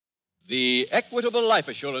The Equitable Life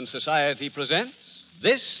Assurance Society presents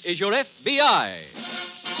This Is Your FBI.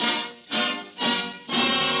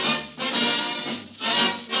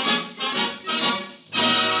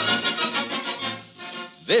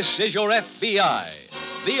 This is Your FBI,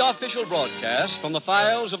 the official broadcast from the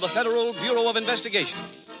files of the Federal Bureau of Investigation.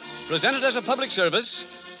 Presented as a public service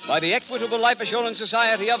by the Equitable Life Assurance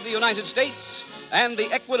Society of the United States and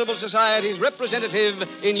the Equitable Society's representative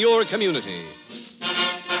in your community.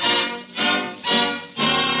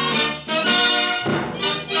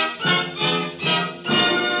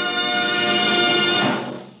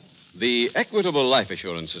 The Equitable Life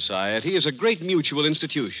Assurance Society is a great mutual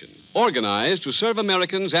institution organized to serve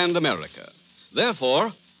Americans and America.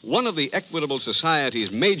 Therefore, one of the Equitable Society's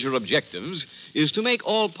major objectives is to make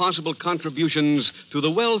all possible contributions to the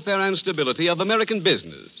welfare and stability of American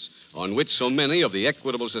business, on which so many of the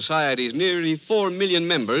Equitable Society's nearly 4 million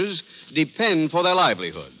members depend for their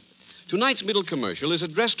livelihood. Tonight's middle commercial is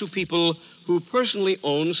addressed to people who personally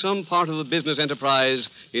own some part of the business enterprise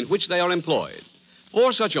in which they are employed.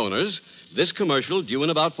 For such owners, this commercial, due in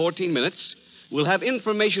about 14 minutes, will have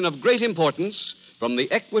information of great importance from the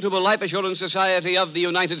Equitable Life Assurance Society of the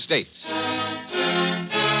United States.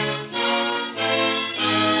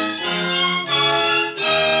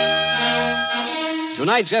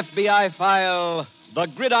 Tonight's FBI file, The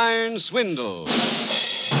Gridiron Swindle.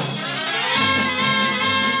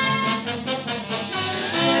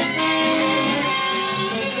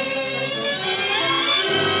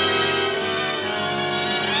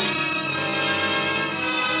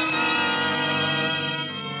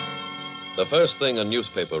 The first thing a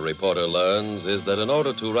newspaper reporter learns is that in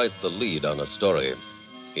order to write the lead on a story,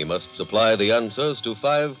 he must supply the answers to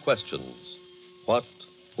 5 questions: what,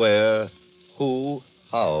 where, who,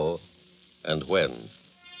 how, and when.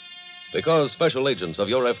 Because special agents of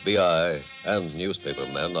your FBI and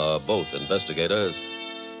newspapermen are both investigators,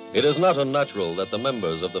 it is not unnatural that the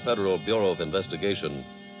members of the Federal Bureau of Investigation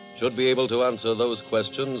should be able to answer those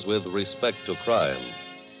questions with respect to crime.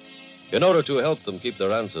 In order to help them keep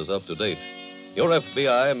their answers up to date, your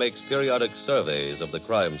FBI makes periodic surveys of the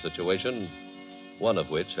crime situation, one of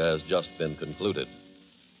which has just been concluded.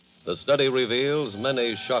 The study reveals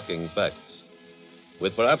many shocking facts,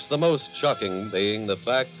 with perhaps the most shocking being the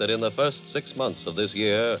fact that in the first 6 months of this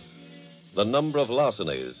year, the number of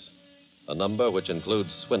larcenies, a number which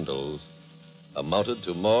includes swindles, amounted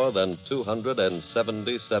to more than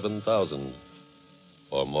 277,000,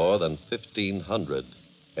 or more than 1,500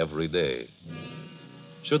 every day.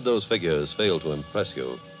 Should those figures fail to impress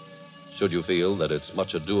you, should you feel that it's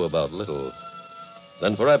much ado about little,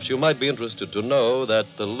 then perhaps you might be interested to know that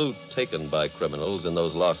the loot taken by criminals in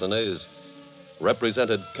those larcenies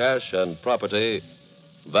represented cash and property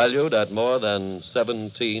valued at more than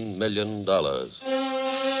 $17 million.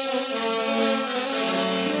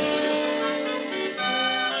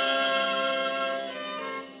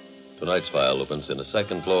 Tonight's file opens in a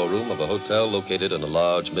second-floor room of a hotel located in a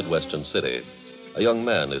large Midwestern city. A young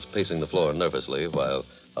man is pacing the floor nervously while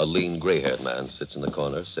a lean, gray-haired man sits in the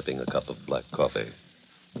corner sipping a cup of black coffee.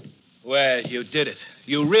 Well, you did it.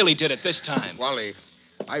 You really did it this time. Wally,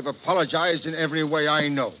 I've apologized in every way I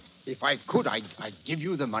know. If I could, I'd give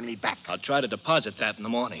you the money back. I'll try to deposit that in the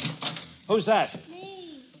morning. Who's that?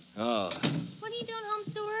 Me. Oh. What are you doing home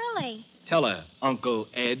so early? Tell her, Uncle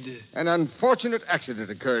Ed. An unfortunate accident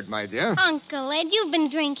occurred, my dear. Uncle Ed, you've been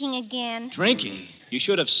drinking again. Drinking? You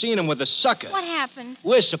should have seen him with the sucker. What happened?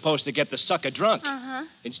 We're supposed to get the sucker drunk. Uh-huh.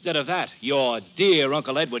 Instead of that, your dear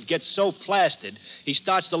Uncle Edward gets so plastered, he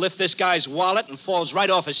starts to lift this guy's wallet and falls right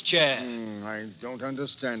off his chair. I don't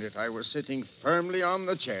understand it. I was sitting firmly on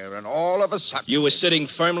the chair, and all of a sudden... You were sitting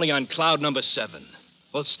firmly on cloud number 7.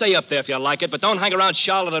 Well, stay up there if you like it, but don't hang around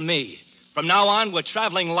Charlotte and me. From now on, we're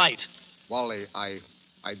traveling light. Wally, I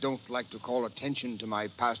don't like to call attention to my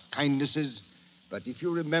past kindnesses, but if you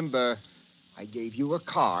remember, I gave you a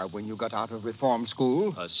car when you got out of reform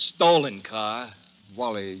school. A stolen car?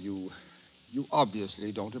 Wally, you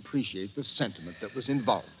obviously don't appreciate the sentiment that was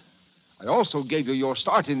involved. I also gave you your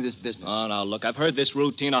start in this business. Oh, now, look, I've heard this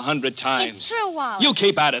routine 100 times. It's true, Wally. You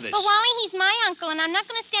keep out of this. But, Wally, he's my uncle, and I'm not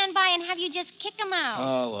going to stand by and have you just kick him out.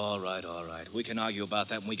 Oh, all right. We can argue about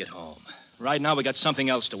that when we get home. Right now, we got something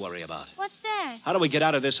else to worry about. What's that? How do we get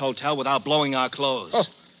out of this hotel without blowing our clothes? Oh,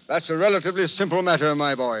 that's a relatively simple matter,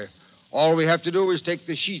 my boy. All we have to do is take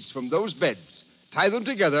the sheets from those beds, tie them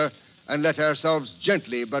together, and let ourselves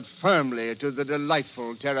gently but firmly to the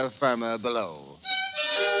delightful terra firma below.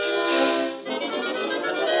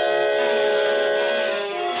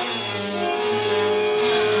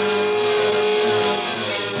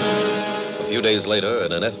 few days later,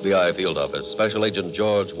 in an FBI field office, Special Agent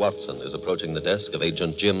George Watson is approaching the desk of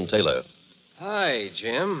Agent Jim Taylor. Hi,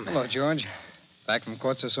 Jim. Hello, George. Back from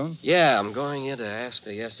court so soon? Yeah, I'm going in to ask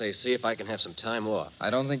the SAC if I can have some time off.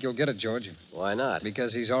 I don't think you'll get it, George. Why not?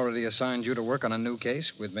 Because he's already assigned you to work on a new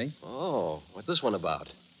case with me. Oh, what's this one about?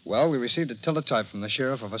 Well, we received a teletype from the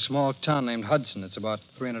sheriff of a small town named Hudson. It's about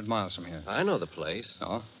 300 miles from here. I know the place.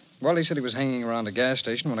 Oh? Well, he said he was hanging around a gas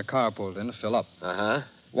station when a car pulled in to fill up. Uh-huh.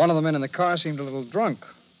 One of the men in the car seemed a little drunk.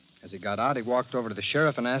 As he got out, he walked over to the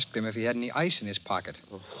sheriff and asked him if he had any ice in his pocket.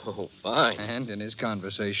 Oh, fine. And in his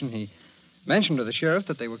conversation, he mentioned to the sheriff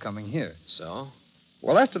that they were coming here. So?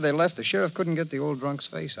 Well, after they left, the sheriff couldn't get the old drunk's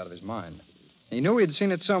face out of his mind. He knew he'd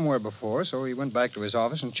seen it somewhere before, so he went back to his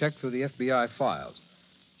office and checked through the FBI files.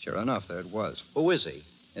 Sure enough, there it was. Who is he?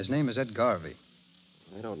 His name is Ed Garvey.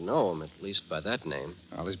 I don't know him, at least by that name.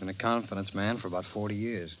 Well, he's been a confidence man for about 40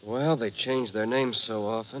 years. Well, they change their names so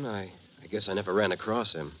often, I guess I never ran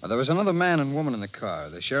across him. Well, there was another man and woman in the car.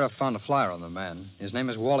 The sheriff found a flyer on the man. His name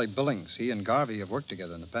is Wally Billings. He and Garvey have worked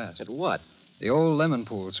together in the past. At what? The old lemon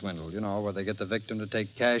pool swindle, where they get the victim to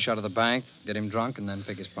take cash out of the bank, get him drunk, and then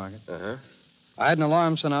pick his pocket. Uh-huh. I had an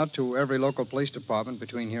alarm sent out to every local police department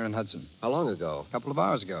between here and Hudson. How long ago? A couple of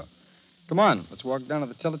hours ago. Come on, let's walk down to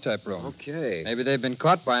the teletype room. Okay. Maybe they've been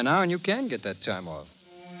caught by now, and you can get that time off.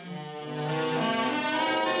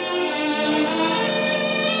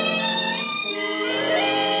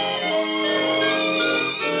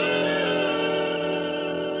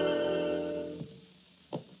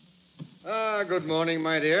 Good morning,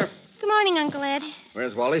 my dear. Good morning, Uncle Ed.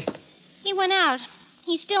 Where's Wally? He went out.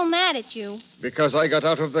 He's still mad at you. Because I got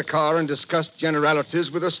out of the car and discussed generalities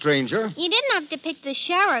with a stranger? You didn't have to pick the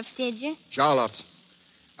sheriff, did you? Charlotte,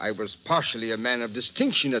 I was partially a man of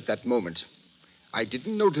distinction at that moment. I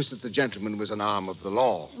didn't notice that the gentleman was an arm of the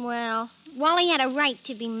law. Well, Wally had a right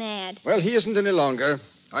to be mad. Well, he isn't any longer.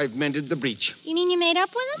 I've mended the breach. You mean you made up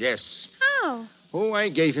with him? Yes. How? Oh, I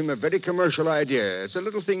gave him a very commercial idea. It's a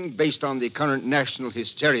little thing based on the current national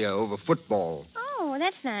hysteria over football. Oh,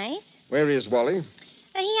 that's nice. Where is Wally?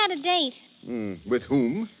 He had a date. With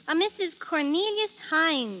whom? A Mrs. Cornelius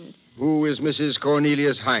Hines. Who is Mrs.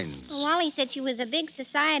 Cornelius Hines? Wally said she was a big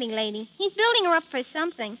society lady. He's building her up for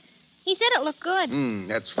something. He said it looked good.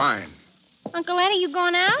 That's fine. Uncle Ed, are you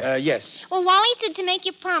going out? Yes. Well, Wally said to make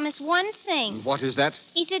you promise one thing. What is that?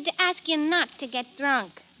 He said to ask you not to get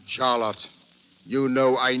drunk. Charlotte, you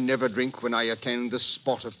know I never drink when I attend the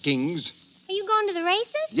Sport of Kings. Are you going to the races?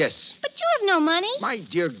 Yes. But you have no money. My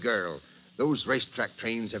dear girl, those racetrack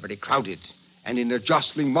trains are very crowded. And in a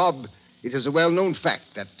jostling mob, it is a well-known fact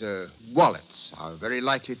that wallets are very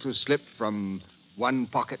likely to slip from one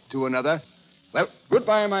pocket to another. Well,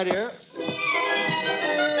 goodbye, my dear.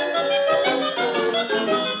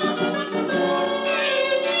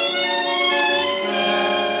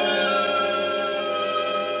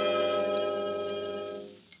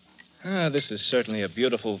 This is certainly a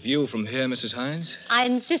beautiful view from here, Mrs. Hines. I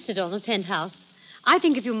insisted on the penthouse. I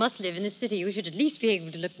think if you must live in the city, you should at least be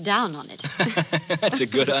able to look down on it. That's a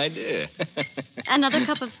good idea. Another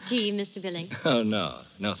cup of tea, Mr. Billings? Oh, no.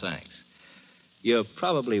 No, thanks. You're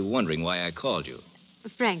probably wondering why I called you.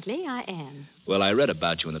 Frankly, I am. Well, I read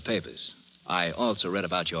about you in the papers. I also read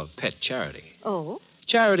about your pet charity. Oh?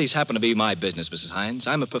 Charities happen to be my business, Mrs. Hines.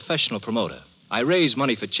 I'm a professional promoter. I raise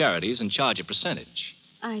money for charities and charge a percentage.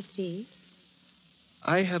 I see.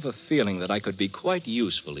 I have a feeling that I could be quite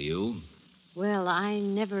useful to you. Well, I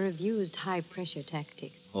never have used high-pressure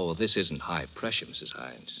tactics. Oh, this isn't high pressure, Mrs.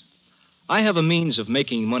 Hines. I have a means of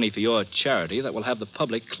making money for your charity that will have the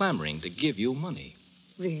public clamoring to give you money.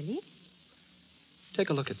 Really? Take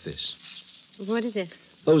a look at this. What is it?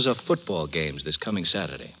 Those are football games this coming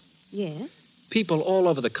Saturday. Yes? People all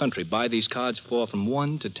over the country buy these cards for from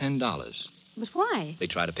 $1 to $10. But why? They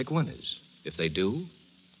try to pick winners. If they do,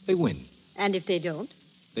 they win. And if they don't?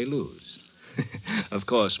 They lose. Of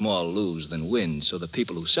course, more lose than win, so the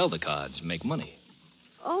people who sell the cards make money.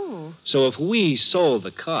 Oh. So if we sold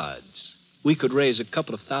the cards, we could raise a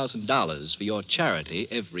couple of $1,000 for your charity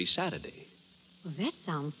every Saturday. Well, that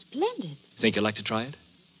sounds splendid. Think you'd like to try it?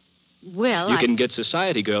 Well, You can get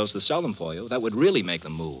society girls to sell them for you. That would really make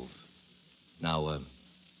them move. Now,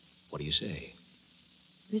 what do you say?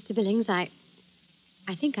 Mr. Billings, I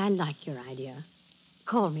think I like your idea.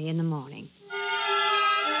 Call me in the morning.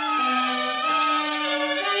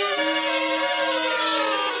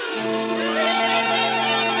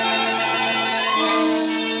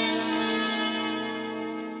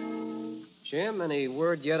 Jim, any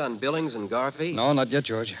word yet on Billings and Garvey? No, not yet,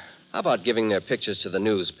 George. How about giving their pictures to the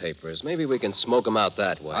newspapers? Maybe we can smoke them out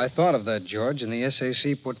that way. I thought of that, George, and the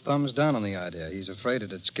SAC put thumbs down on the idea. He's afraid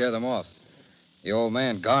it'd scare them off. The old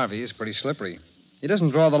man, Garvey, is pretty slippery. He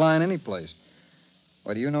doesn't draw the line any place.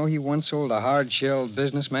 Why, do you know he once sold a hard-shelled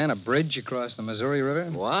businessman a bridge across the Missouri River?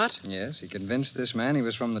 What? Yes, he convinced this man he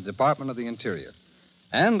was from the Department of the Interior.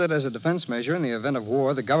 And that as a defense measure in the event of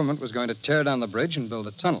war, the government was going to tear down the bridge and build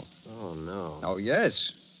a tunnel. Oh, no. Oh,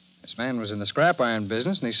 yes. This man was in the scrap iron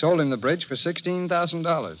business, and he sold him the bridge for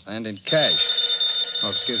 $16,000, and in cash. Oh,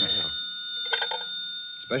 excuse me.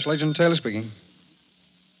 Special Agent Taylor speaking.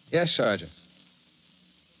 Yes, Sergeant.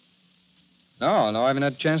 No, I haven't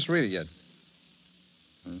had a chance to read it yet.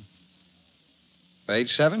 Page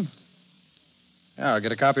 7? Yeah, I'll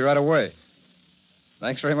get a copy right away.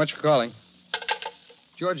 Thanks very much for calling.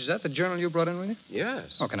 George, is that the journal you brought in with you? Yes.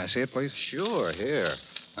 Oh, can I see it, please? Sure, here.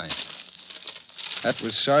 Thanks. That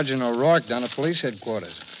was Sergeant O'Rourke down at police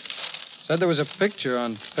headquarters. Said there was a picture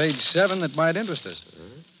on page 7 that might interest us.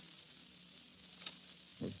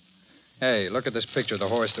 Hey, look at this picture of the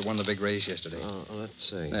horse that won the big race yesterday. Oh, let's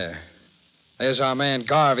see. There. There's our man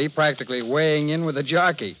Garvey practically weighing in with the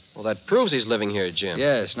jockey. Well, that proves he's living here, Jim.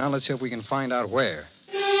 Yes, now let's see if we can find out where.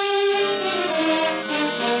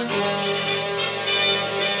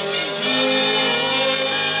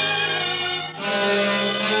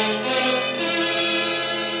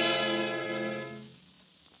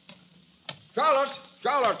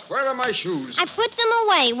 Charlotte, where are my shoes? I put them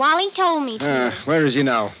away. Wally told me to. Where is he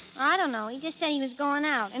now? I don't know. He just said he was going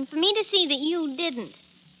out. And for me to see that you didn't.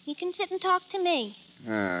 You can sit and talk to me.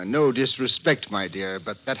 No disrespect, my dear,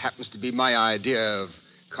 but that happens to be my idea of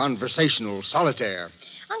conversational solitaire.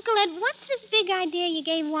 Uncle Ed, what's this big idea you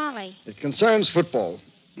gave Wally? It concerns football.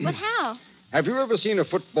 But how? Have you ever seen a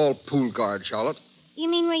football pool guard, Charlotte? You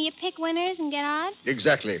mean where you pick winners and get odds?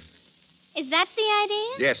 Exactly. Is that the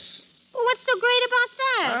idea? Yes. Well, what's so great about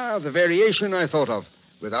that? The variation I thought of.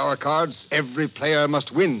 With our cards, every player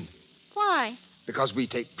must win. Why? Because we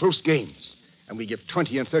take close games, and we give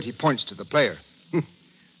 20 and 30 points to the player.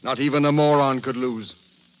 Not even a moron could lose.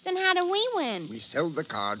 Then how do we win? We sell the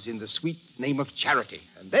cards in the sweet name of charity.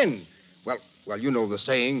 And then, well, you know the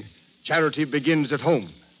saying, charity begins at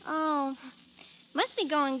home. Oh, must be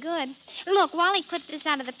going good. Look, Wally put this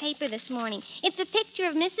out of the paper this morning. It's a picture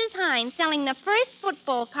of Mrs. Hines selling the first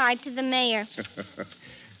football card to the mayor.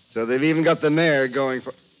 So they've even got the mayor going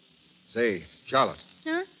for... Say, Charlotte.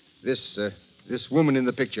 Huh? This woman in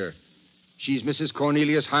the picture, she's Mrs.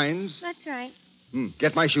 Cornelius Hines? That's right.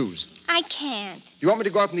 Get my shoes. I can't. You want me to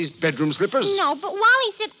go out in these bedroom slippers? No, but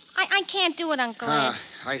Wally said I can't do it, Uncle Ed.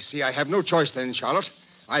 I see. I have no choice then, Charlotte.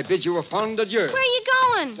 I bid you a fond adieu. Where are you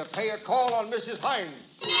going? To pay a call on Mrs. Hines.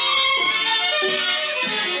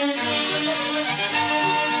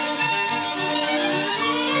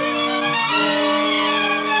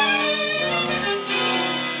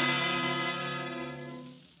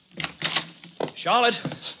 Charlotte?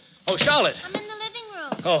 Oh, Charlotte. I'm in the living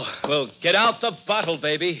room. Oh, well, get out the bottle,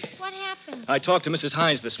 baby. What happened? I talked to Mrs.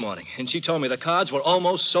 Hines this morning, and she told me the cards were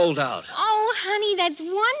almost sold out. Oh, honey, that's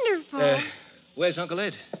wonderful. Where's Uncle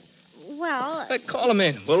Ed? Well, Call him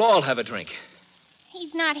in. We'll all have a drink.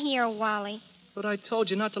 he's not here, Wally. But I told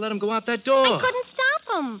you not to let him go out that door. I couldn't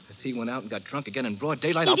stop him. If he went out and got drunk again in broad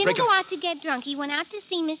daylight, He I'll didn't break go him. out to get drunk. He went out to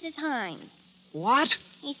see Mrs. Hines. What?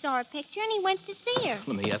 He saw her picture and he went to see her.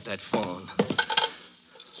 Let me have that phone.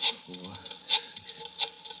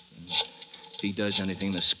 If he does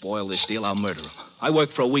anything to spoil this deal, I'll murder him. I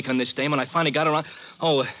worked for a week on this dame, and I finally got her on...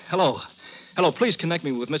 Oh, hello. Hello, please connect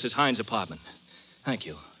me with Mrs. Hines' apartment. Thank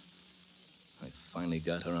you. I finally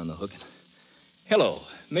got her on the hook. Hello.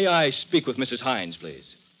 May I speak with Mrs. Hines,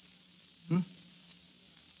 please?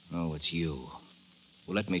 Oh, it's you.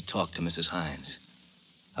 Well, let me talk to Mrs. Hines.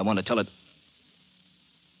 I want to tell her...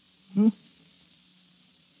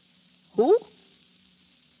 Who?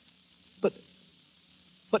 But...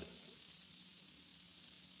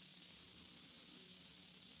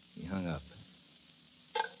 He hung up.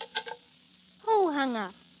 Who hung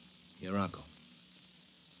up? Your uncle.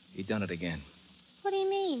 He done it again. What do you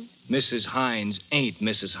mean? Mrs. Hines ain't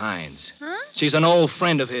Mrs. Hines. Huh? She's an old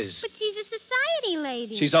friend of his. But she's a society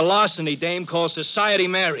lady. She's a larceny dame called Society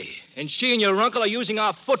Mary. And she and your uncle are using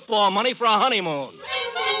our football money for a honeymoon.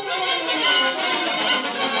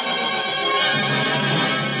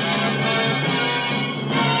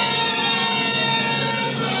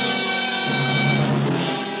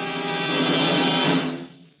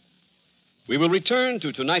 We will return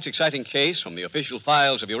to tonight's exciting case from the official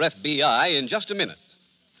files of your FBI in just a minute.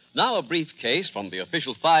 Now, a brief case from the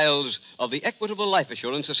official files of the Equitable Life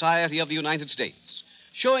Assurance Society of the United States,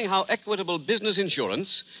 showing how equitable business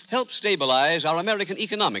insurance helps stabilize our American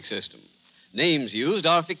economic system. Names used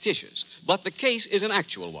are fictitious, but the case is an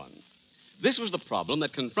actual one. This was the problem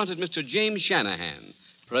that confronted Mr. James Shanahan,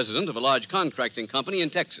 president of a large contracting company in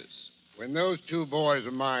Texas. When those two boys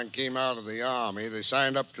of mine came out of the Army, they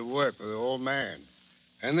signed up to work for the old man.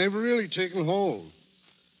 And they've really taken hold.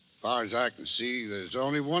 As far as I can see, there's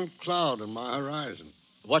only one cloud on my horizon.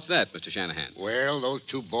 What's that, Mr. Shanahan? Well, those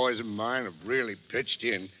two boys of mine have really pitched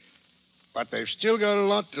in. But they've still got a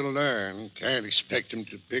lot to learn. Can't expect them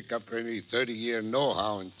to pick up any 30-year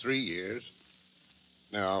know-how in 3 years.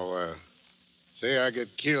 Now, say I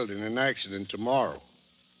get killed in an accident tomorrow.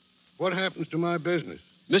 What happens to my business?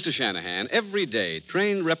 Mr. Shanahan, every day,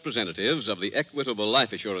 trained representatives of the Equitable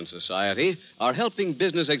Life Assurance Society are helping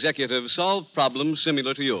business executives solve problems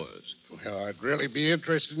similar to yours. Well, I'd really be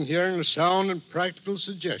interested in hearing a sound and practical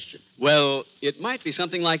suggestion. Well, it might be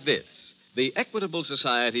something like this. The Equitable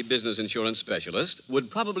Society Business Insurance Specialist would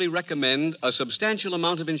probably recommend a substantial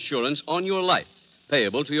amount of insurance on your life,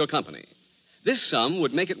 payable to your company. This sum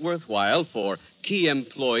would make it worthwhile for key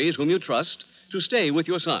employees whom you trust to stay with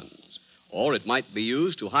your sons. Or it might be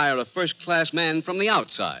used to hire a first-class man from the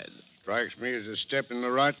outside. Strikes me as a step in the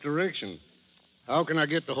right direction. How can I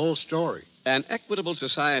get the whole story? An Equitable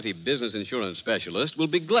Society Business Insurance Specialist will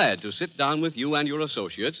be glad to sit down with you and your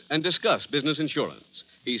associates and discuss business insurance.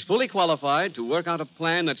 He's fully qualified to work out a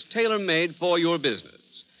plan that's tailor-made for your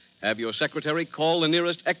business. Have your secretary call the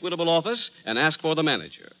nearest Equitable office and ask for the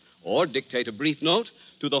manager. Or dictate a brief note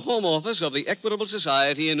to the home office of the Equitable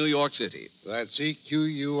Society in New York City. That's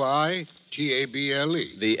EQUITABLE.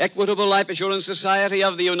 The Equitable Life Assurance Society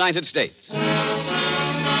of the United States.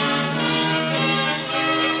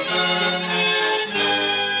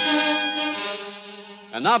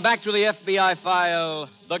 And now back to the FBI file,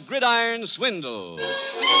 The Gridiron Swindle.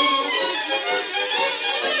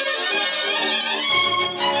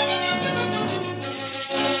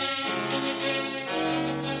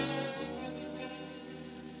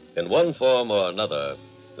 In one form or another,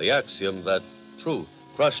 the axiom that truth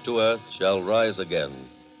crushed to earth shall rise again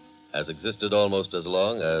has existed almost as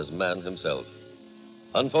long as man himself.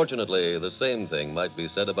 Unfortunately, the same thing might be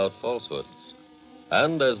said about falsehoods.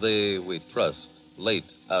 And as the, we trust,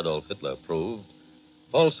 late Adolf Hitler proved,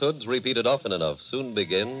 falsehoods repeated often enough soon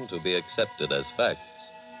begin to be accepted as facts.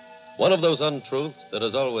 One of those untruths that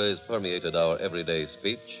has always permeated our everyday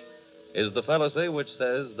speech is the fallacy which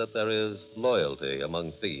says that there is loyalty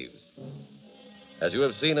among thieves. As you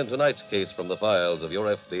have seen in tonight's case from the files of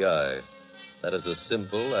your FBI, that is a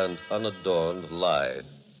simple and unadorned lie.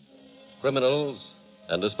 Criminals,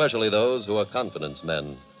 and especially those who are confidence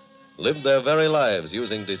men, live their very lives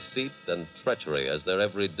using deceit and treachery as their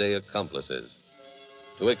everyday accomplices.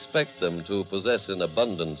 To expect them to possess in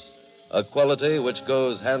abundance a quality which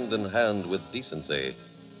goes hand in hand with decency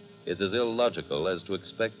is as illogical as to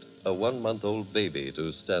expect a 1-month-old baby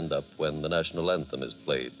to stand up when the national anthem is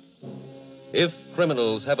played. If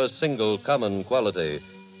criminals have a single common quality,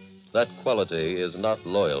 that quality is not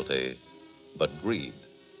loyalty, but greed.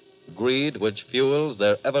 Greed which fuels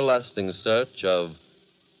their everlasting search of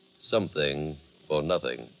something for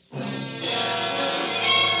nothing.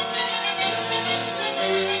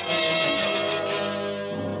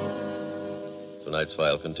 Tonight's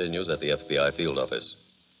file continues at the FBI field office.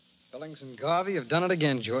 Billings and Garvey have done it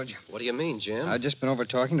again, George. What do you mean, Jim? I've just been over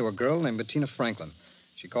talking to a girl named Bettina Franklin.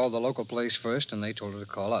 She called the local place first, and they told her to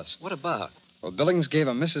call us. What about? Well, Billings gave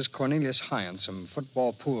a Mrs. Cornelius Hines some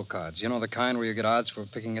football pool cards. You know, the kind where you get odds for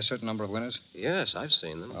picking a certain number of winners? Yes, I've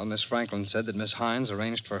seen them. Well, Miss Franklin said that Miss Hines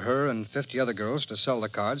arranged for her and 50 other girls to sell the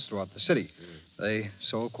cards throughout the city. They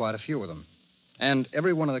sold quite a few of them. And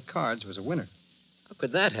every one of the cards was a winner. How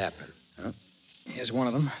could that happen? Here's one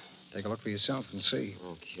of them. Take a look for yourself and see.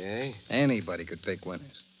 Okay. Anybody could pick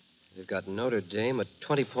winners. They've got Notre Dame a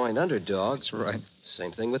 20-point underdog. That's right.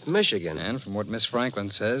 Same thing with Michigan. And from what Miss Franklin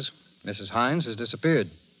says, Mrs. Hines has disappeared.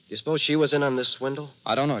 You suppose she was in on this swindle?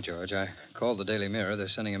 I don't know, George. I called the Daily Mirror. They're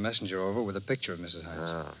sending a messenger over with a picture of Mrs.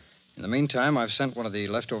 Hines. In the meantime, I've sent one of the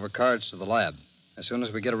leftover cards to the lab. As soon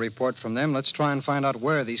as we get a report from them, let's try and find out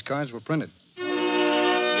where these cards were printed.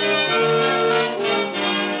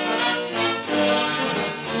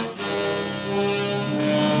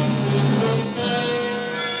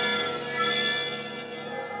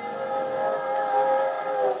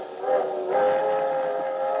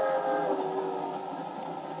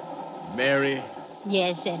 Mary,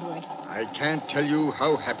 Yes, Edward. I can't tell you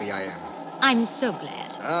how happy I am. I'm so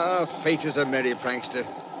glad. Ah, fate is a merry prankster.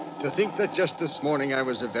 To think that just this morning I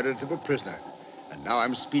was a veritable prisoner, and now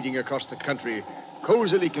I'm speeding across the country,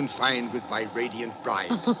 cozily confined with my radiant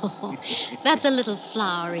bride. That's a little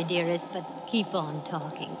flowery, dearest, but keep on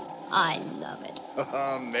talking. I love it.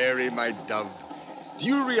 Ah, Mary, my dove. Do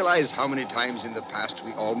you realize how many times in the past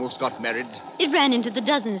we almost got married? It ran into the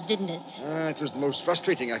dozens, didn't it? It was the most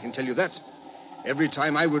frustrating, I can tell you that. Every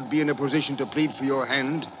time I would be in a position to plead for your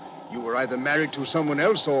hand, you were either married to someone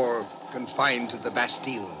else or confined to the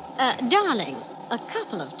Bastille. Darling, a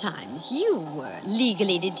couple of times you were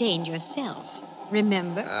legally detained yourself.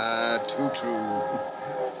 Remember? Too true.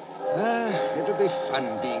 It'll be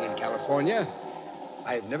fun being in California.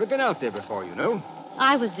 I've never been out there before, you know.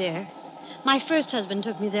 I was there. My first husband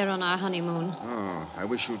took me there on our honeymoon. Oh, I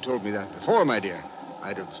wish you'd told me that before, my dear.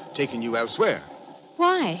 I'd have taken you elsewhere.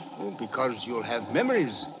 Why? Oh, because you'll have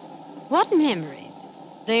memories. What memories?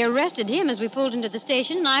 They arrested him as we pulled into the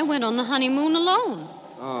station, and I went on the honeymoon alone.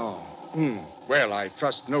 Oh. Well, I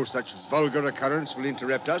trust no such vulgar occurrence will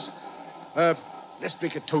interrupt us. Let's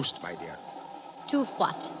make a toast, my dear. To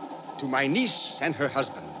what? To my niece and her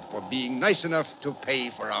husband for being nice enough to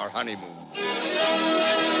pay for our honeymoon.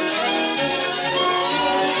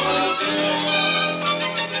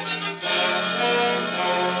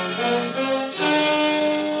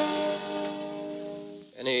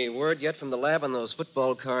 Any word yet from the lab on those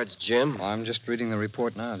football cards, Jim? Well, I'm just reading the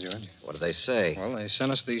report now, George. What do they say? Well, they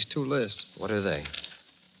sent us these two lists. What are they?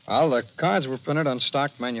 Well, the cards were printed on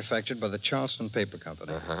stock manufactured by the Charleston Paper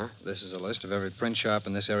Company. Uh-huh. This is a list of every print shop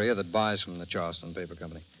in this area that buys from the Charleston Paper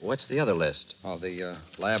Company. What's the other list? Oh, the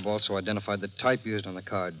lab also identified the type used on the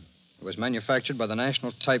card. It was manufactured by the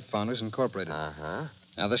National Type Founders Incorporated. Uh-huh.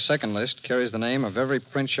 Now, this second list carries the name of every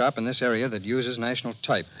print shop in this area that uses National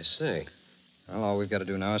Type. I see. Well, all we've got to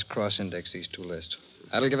do now is cross-index these two lists.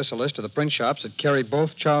 That'll give us a list of the print shops that carry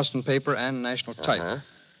both Charleston Paper and National Type. Uh-huh.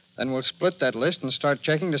 Then we'll split that list and start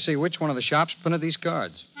checking to see which one of the shops printed these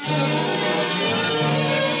cards.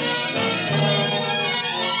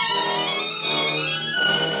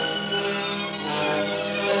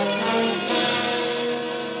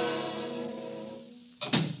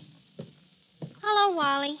 Hello,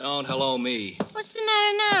 Wally. Don't hello me. What's the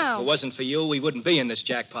matter now? If it wasn't for you, we wouldn't be in this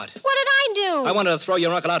jackpot. What did I do? I wanted to throw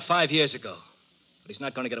your uncle out 5 years ago. But he's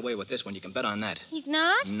not going to get away with this one. You can bet on that. He's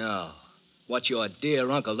not? No. What your dear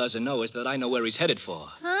uncle doesn't know is that I know where he's headed for.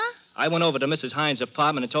 Huh? I went over to Mrs. Hines'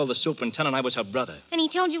 apartment and told the superintendent I was her brother. And he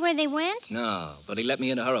told you where they went? No, but he let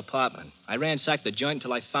me into her apartment. I ransacked the joint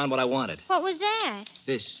until I found what I wanted. What was that?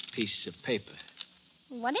 This piece of paper.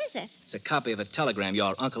 What is it? It's a copy of a telegram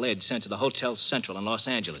your Uncle Ed sent to the Hotel Central in Los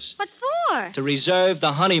Angeles. What for? To reserve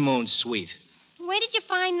the honeymoon suite. Where did you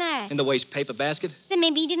find that? In the waste paper basket. Then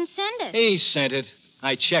maybe he didn't send it. He sent it.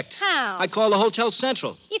 I checked. How? I called the Hotel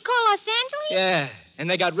Central. You call Los Angeles? Yeah, and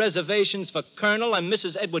they got reservations for Colonel and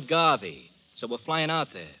Mrs. Edward Garvey. So we're flying out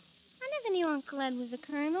there. I never knew Uncle Ed was a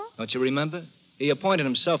colonel. Don't you remember? He appointed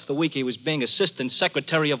himself the week he was being Assistant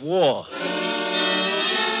Secretary of War.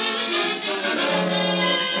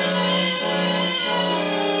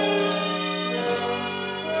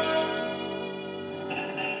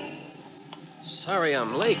 Sorry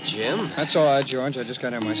I'm late, Jim. That's all right, George. I just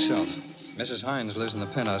got here myself. Mrs. Hines lives in the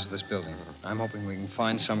penthouse of this building. I'm hoping we can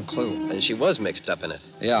find some clue. And she was mixed up in it.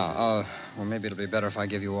 Yeah, well, maybe it'll be better if I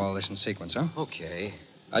give you all this in sequence, huh? Okay.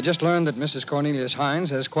 I just learned that Mrs. Cornelius Hines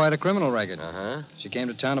has quite a criminal record. Uh-huh. She came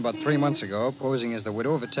to town about 3 months ago, posing as the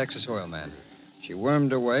widow of a Texas oil man. She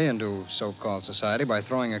wormed her way into so-called society by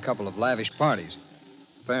throwing a couple of lavish parties.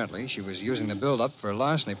 Apparently, she was using the build-up for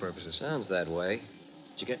larceny purposes. Sounds that way.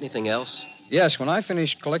 Did you get anything else? Yes, when I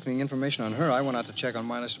finished collecting information on her, I went out to check on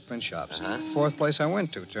my list of print shops. Uh-huh. The fourth place I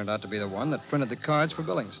went to turned out to be the one that printed the cards for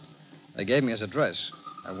Billings. They gave me his address.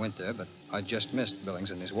 I went there, but I just missed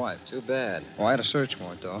Billings and his wife. Too bad. Oh, I had a search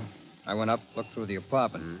warrant, though. I went up, looked through the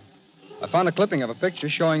apartment. I found a clipping of a picture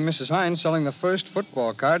showing Mrs. Hines selling the first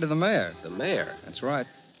football card to the mayor. The mayor? That's right.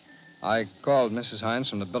 I called Mrs. Hines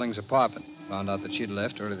from the Billings apartment. Found out that she'd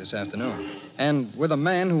left early this afternoon. And with a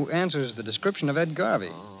man who answers the description of Ed Garvey.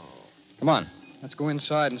 Oh. Come on. Let's go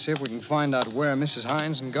inside and see if we can find out where Mrs.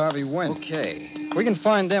 Hines and Garvey went. Okay. If we can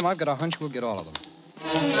find them, I've got a hunch we'll get all of them.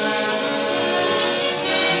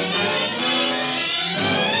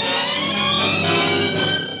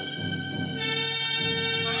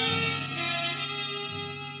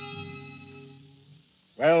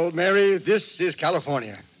 Well, Mary, this is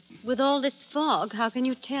California. With all this fog, how can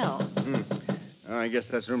you tell? Oh, I guess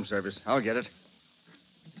that's room service. I'll get it.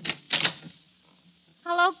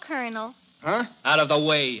 Hello, Colonel. Huh? Out of the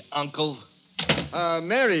way, Uncle.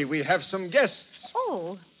 Mary, we have some guests.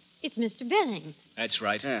 Oh, it's Mr. Billings. That's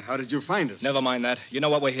right. How did you find us? Never mind that. You know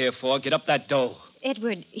what we're here for. Get up that dough.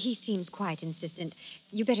 Edward, he seems quite insistent.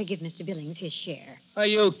 You better give Mr. Billings his share. Are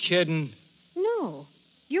you kidding? No.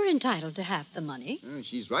 You're entitled to half the money.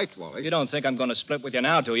 She's right, Wally. You don't think I'm going to split with you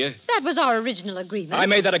now, do you? That was our original agreement. I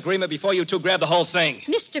made that agreement before you two grabbed the whole thing.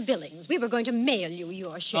 Mr. Billings, we were going to mail you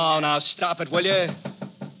your share. Oh, now stop it, will you?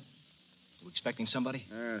 You expecting somebody?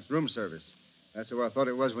 It's room service. That's who I thought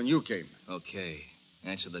it was when you came. Okay.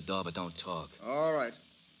 Answer the door, but don't talk. All right.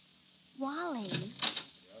 Wally,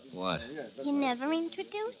 What? you never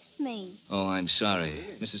introduced me. Oh, I'm sorry.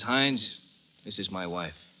 Mrs. Hines, this is my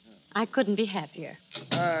wife. I couldn't be happier.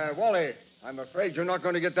 Wally, I'm afraid you're not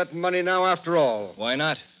going to get that money now after all. Why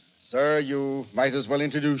not? Sir, you might as well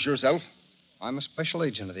introduce yourself. I'm a special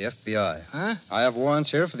agent of the FBI. Huh? I have warrants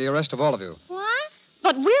here for the arrest of all of you. What?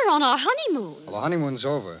 But we're on our honeymoon. Well, the honeymoon's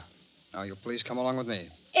over. Now, you'll please come along with me.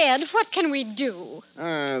 Ed, what can we do?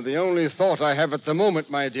 The only thought I have at the moment,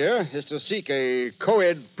 my dear, is to seek a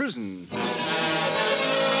co-ed prison.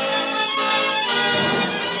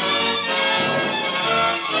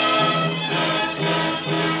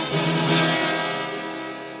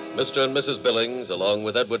 Mr. and Mrs. Billings, along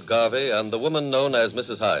with Edward Garvey and the woman known as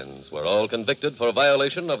Mrs. Hines, were all convicted for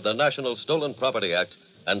violation of the National Stolen Property Act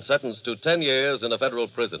and sentenced to 10 years in a federal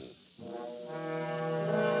prison.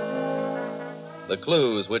 The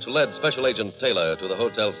clues which led Special Agent Taylor to the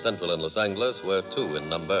Hotel Central in Los Angeles were two in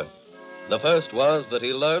number. The first was that he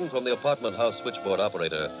learned from the apartment house switchboard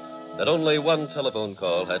operator that only one telephone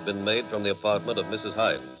call had been made from the apartment of Mrs.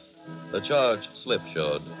 Hines. The charge slip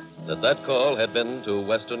showed that call had been to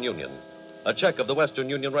Western Union. A check of the Western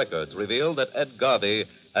Union records revealed that Ed Garvey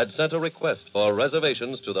had sent a request for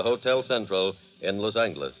reservations to the Hotel Central in Los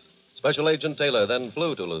Angeles. Special Agent Taylor then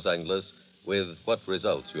flew to Los Angeles with what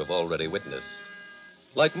results you have already witnessed.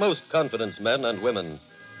 Like most confidence men and women,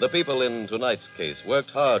 the people in tonight's case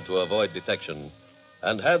worked hard to avoid detection.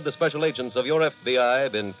 And had the special agents of your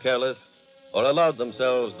FBI been careless or allowed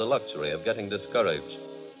themselves the luxury of getting discouraged,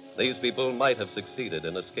 these people might have succeeded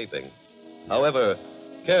in escaping. However,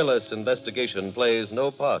 careless investigation plays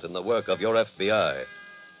no part in the work of your FBI,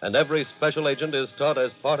 and every special agent is taught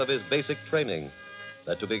as part of his basic training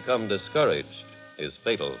that to become discouraged is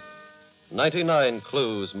fatal. 99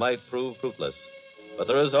 clues might prove fruitless, but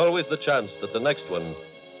there is always the chance that the next one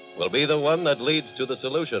will be the one that leads to the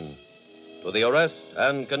solution, to the arrest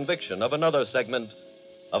and conviction of another segment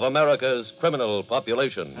of America's criminal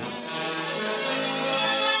population.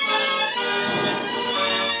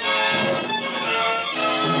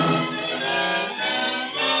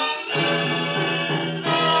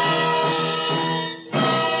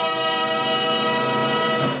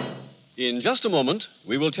 In just a moment,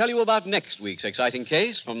 we will tell you about next week's exciting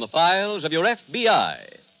case from the files of your FBI.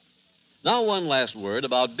 Now, one last word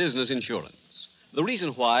about business insurance. The reason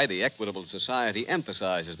why the Equitable Society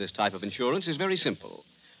emphasizes this type of insurance is very simple.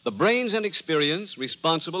 The brains and experience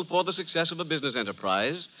responsible for the success of a business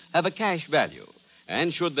enterprise have a cash value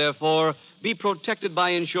and should, therefore, be protected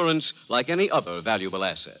by insurance like any other valuable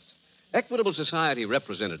asset. Equitable Society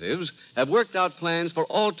representatives have worked out plans for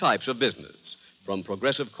all types of business, from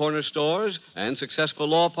progressive corner stores and successful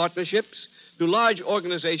law partnerships to large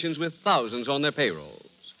organizations with thousands on their payrolls.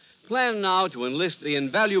 Plan now to enlist the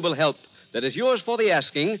invaluable help that is yours for the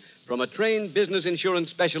asking from a trained business insurance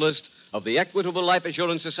specialist of the Equitable Life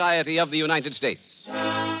Assurance Society of the United States.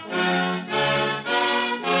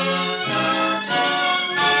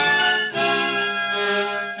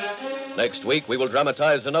 Next week, we will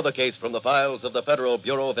dramatize another case from the files of the Federal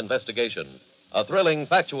Bureau of Investigation. A thrilling,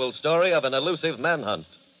 factual story of an elusive manhunt.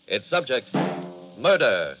 Its subject,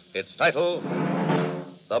 murder. Its title,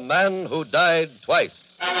 The Man Who Died Twice.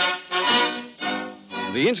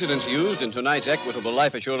 The incidents used in tonight's Equitable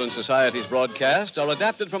Life Assurance Society's broadcast are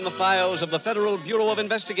adapted from the files of the Federal Bureau of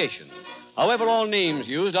Investigation. However, all names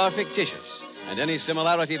used are fictitious, and any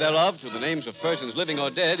similarity thereof to the names of persons living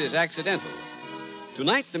or dead is accidental.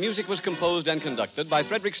 Tonight, the music was composed and conducted by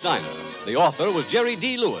Frederick Steiner. The author was Jerry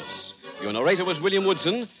D. Lewis. Your narrator was William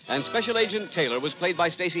Woodson, and Special Agent Taylor was played by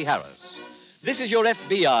Stacey Harris. This Is Your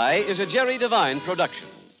FBI is a Jerry Devine production.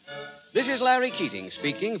 This is Larry Keating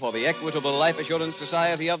speaking for the Equitable Life Assurance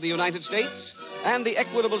Society of the United States and the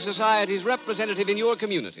Equitable Society's representative in your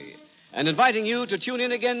community, and inviting you to tune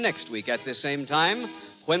in again next week at this same time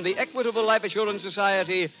when the Equitable Life Assurance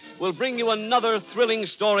Society will bring you another thrilling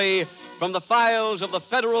story from the files of the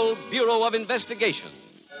Federal Bureau of Investigation.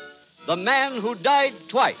 The Man Who Died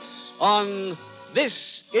Twice on This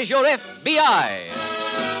Is Your FBI.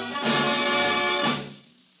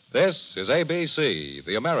 This is ABC,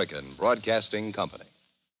 the American Broadcasting Company.